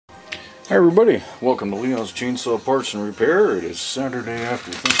Hi everybody, welcome to Leon's Chainsaw Parts and Repair. It is Saturday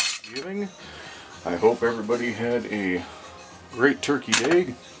after Thanksgiving. I hope everybody had a great turkey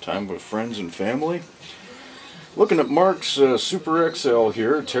day, time with friends and family. Looking at Mark's Super XL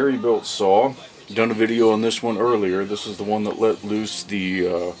here, Terry built saw. Done a video on this one earlier. This is the one that let loose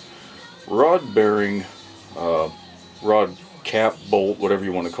the rod bearing, rod cap bolt, whatever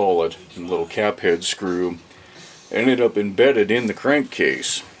you want to call it, and little cap head screw. Ended up embedded in the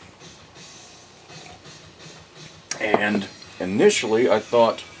crankcase. And initially I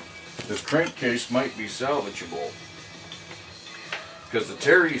thought this crankcase might be salvageable, because the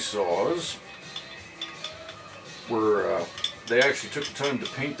Terry saws were, they actually took the time to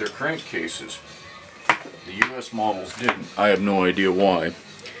paint their crankcases. The US models didn't. I have no idea why.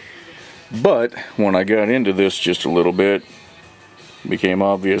 But when I got into this just a little bit, it became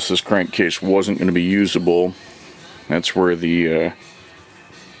obvious this crankcase wasn't going to be usable. That's where the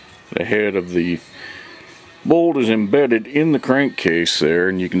head of the bolt is embedded in the crankcase there,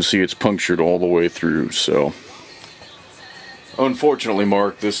 and you can see it's punctured all the way through. So unfortunately,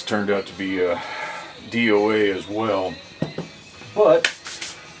 Mark, this turned out to be a DOA as well, but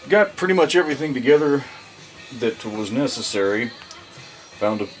got pretty much everything together that was necessary.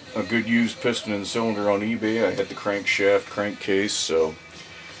 Found a good used piston and cylinder on eBay. I had the crankshaft, crankcase, so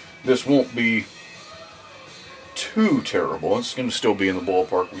this won't be too terrible. It's going to still be in the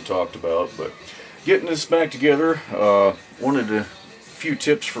ballpark we talked about, but getting this back together, wanted a few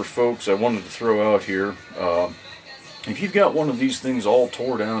tips for folks I wanted to throw out here. If you've got one of these things all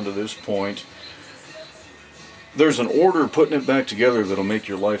tore down to this point, there's an order putting it back together that'll make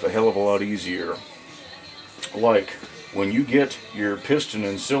your life a hell of a lot easier. Like, when you get your piston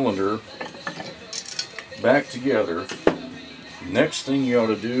and cylinder back together, next thing you ought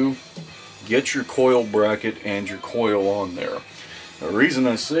to do, get your coil bracket and your coil on there. The reason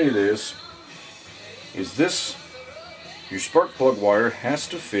I say this is your spark plug wire has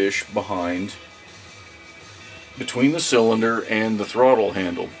to fish between the cylinder and the throttle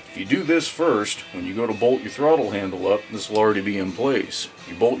handle. If you do this first, when you go to bolt your throttle handle up, this will already be in place.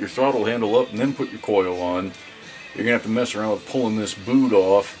 You bolt your throttle handle up and then put your coil on, you're going to have to mess around with pulling this boot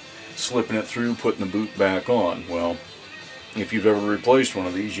off, slipping it through, putting the boot back on. Well, if you've ever replaced one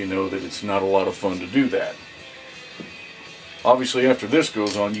of these, you know that it's not a lot of fun to do that. Obviously, after this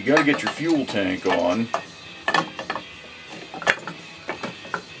goes on, you got to get your fuel tank on.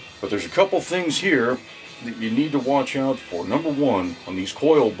 But there's a couple things here that you need to watch out for. Number one, on these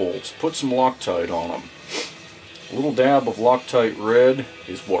coil bolts, put some Loctite on them. A little dab of Loctite red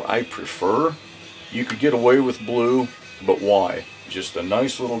is what I prefer. You could get away with blue, but why? Just a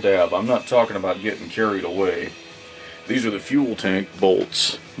nice little dab. I'm not talking about getting carried away. These are the fuel tank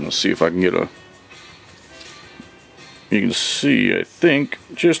bolts. Let's see if I can get a... You can see, I think,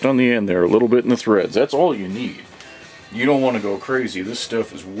 just on the end there, a little bit in the threads. That's all you need. You don't want to go crazy. This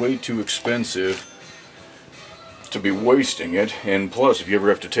stuff is way too expensive to be wasting it. And plus, if you ever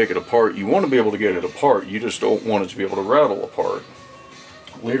have to take it apart, you want to be able to get it apart. You just don't want it to be able to rattle apart.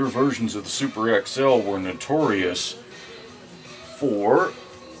 Later versions of the Super XL were notorious for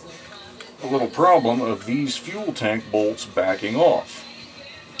a little problem of these fuel tank bolts backing off.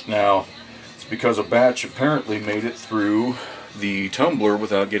 Now, because a batch apparently made it through the tumbler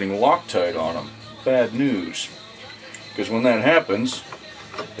without getting Loctite on them. Bad news. Because when that happens,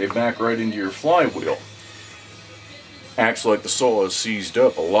 they back right into your flywheel. Acts like the saw is seized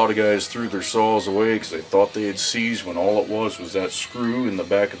up. A lot of guys threw their saws away because they thought they had seized, when all it was that screw in the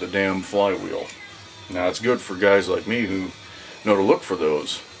back of the damn flywheel. Now, it's good for guys like me who know to look for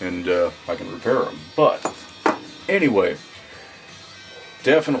those, and I can repair them. But anyway,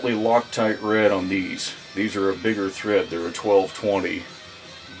 definitely Loctite red on these. These are a bigger thread. They're a 1220.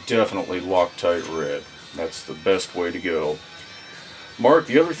 Definitely Loctite red. That's the best way to go. Mark,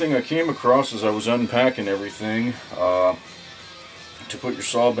 the other thing I came across as I was unpacking everything to put your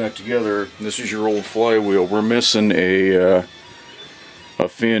saw back together, this is your old flywheel. We're missing a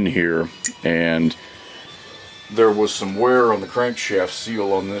fin here, and there was some wear on the crankshaft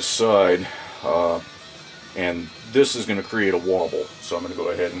seal on this side, and this is going to create a wobble, so I'm going to go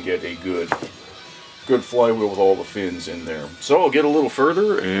ahead and get a good flywheel with all the fins in there. So I'll get a little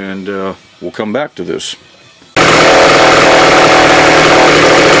further and we'll come back to this.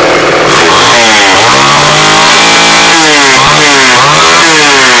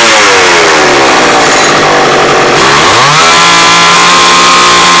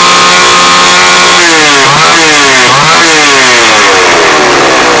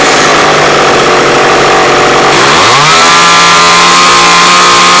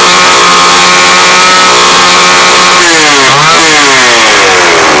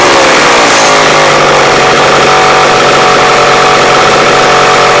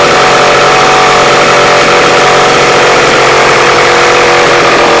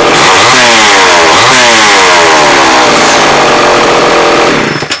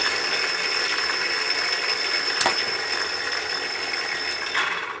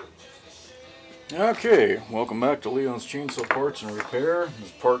 Okay, welcome back to Leon's Chainsaw Parts and Repair. This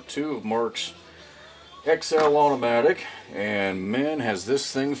is part 2 of Mark's XL automatic, and man has this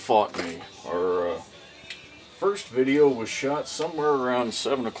thing fought me. Our first video was shot somewhere around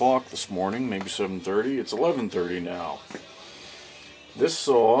 7 o'clock this morning, maybe 7:30. It's 11:30 now. This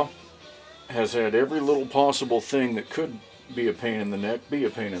saw has had every little possible thing that could be a pain in the neck be a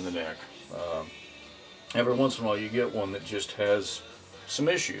pain in the neck. Every once in a while you get one that just has some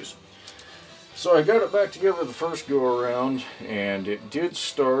issues. So I got it back together the first go around, and it did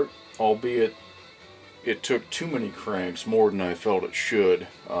start, albeit it took too many cranks, more than I felt it should.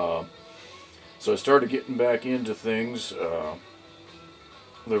 So I started getting back into things.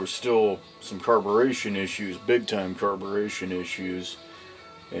 There were still some carburation issues, big time carburation issues,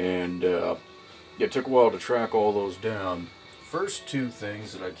 and it took a while to track all those down. First two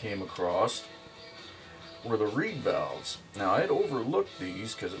things that I came across were the reed valves. Now, I had overlooked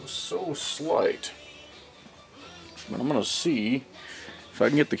these because it was so slight. But I'm going to see if I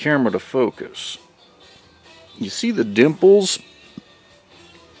can get the camera to focus. You see the dimples?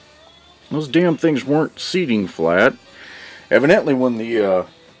 Those damn things weren't seating flat. Evidently, when the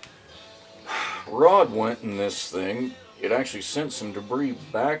rod went in this thing, it actually sent some debris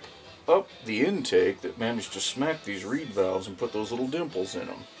back up the intake that managed to smack these reed valves and put those little dimples in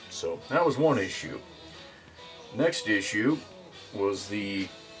them. So that was one issue. Next issue was the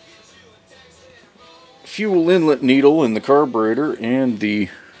fuel inlet needle in the carburetor, and the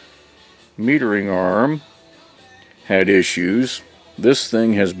metering arm had issues. This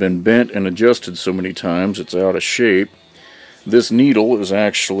thing has been bent and adjusted so many times it's out of shape. This needle is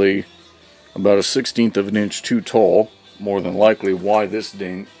actually about a 1/16 of an inch too tall, more than likely why this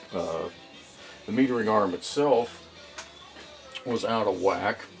ding, the metering arm itself was out of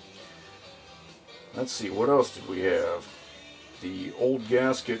whack. Let's see, what else did we have? The old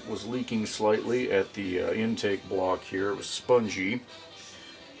gasket was leaking slightly at the intake block here. It was spongy.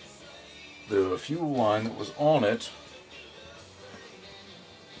 The fuel line that was on it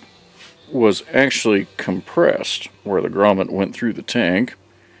was actually compressed where the grommet went through the tank.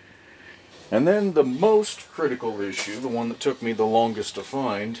 And then the most critical issue, the one that took me the longest to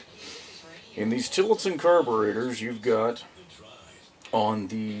find, in these Tillotson carburetors, you've got on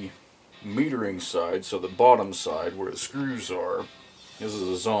the metering side, so the bottom side where the screws are, this is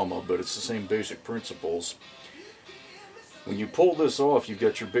a Zama, but it's the same basic principles. When you pull this off, you've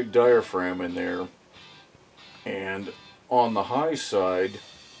got your big diaphragm in there, and on the high side,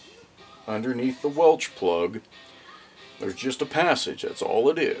 underneath the Welch plug, there's just a passage. That's all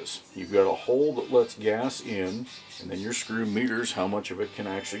it is. You've got a hole that lets gas in, and then your screw meters how much of it can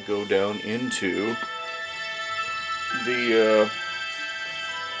actually go down into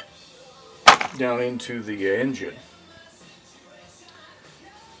the engine.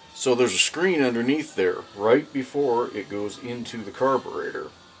 So there's a screen underneath there right before it goes into the carburetor,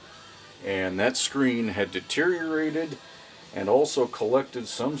 and that screen had deteriorated and also collected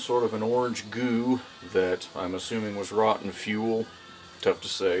some sort of an orange goo that I'm assuming was rotten fuel. Tough to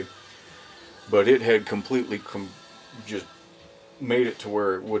say, but it had completely just made it to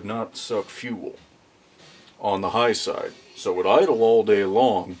where it would not suck fuel on the high side. So it would idle all day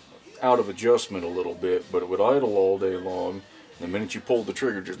long, out of adjustment a little bit, but it would idle all day long. The minute you pulled the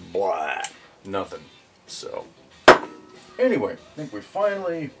trigger, just blah, nothing. So anyway, I think we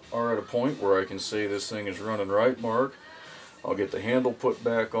finally are at a point where I can say this thing is running right, Mark. I'll get the handle put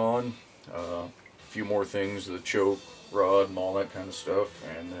back on, a few more things, the choke rod and all that kind of stuff,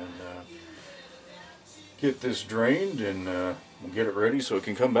 and then get this drained, and we'll get it ready so it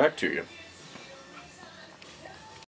can come back to you.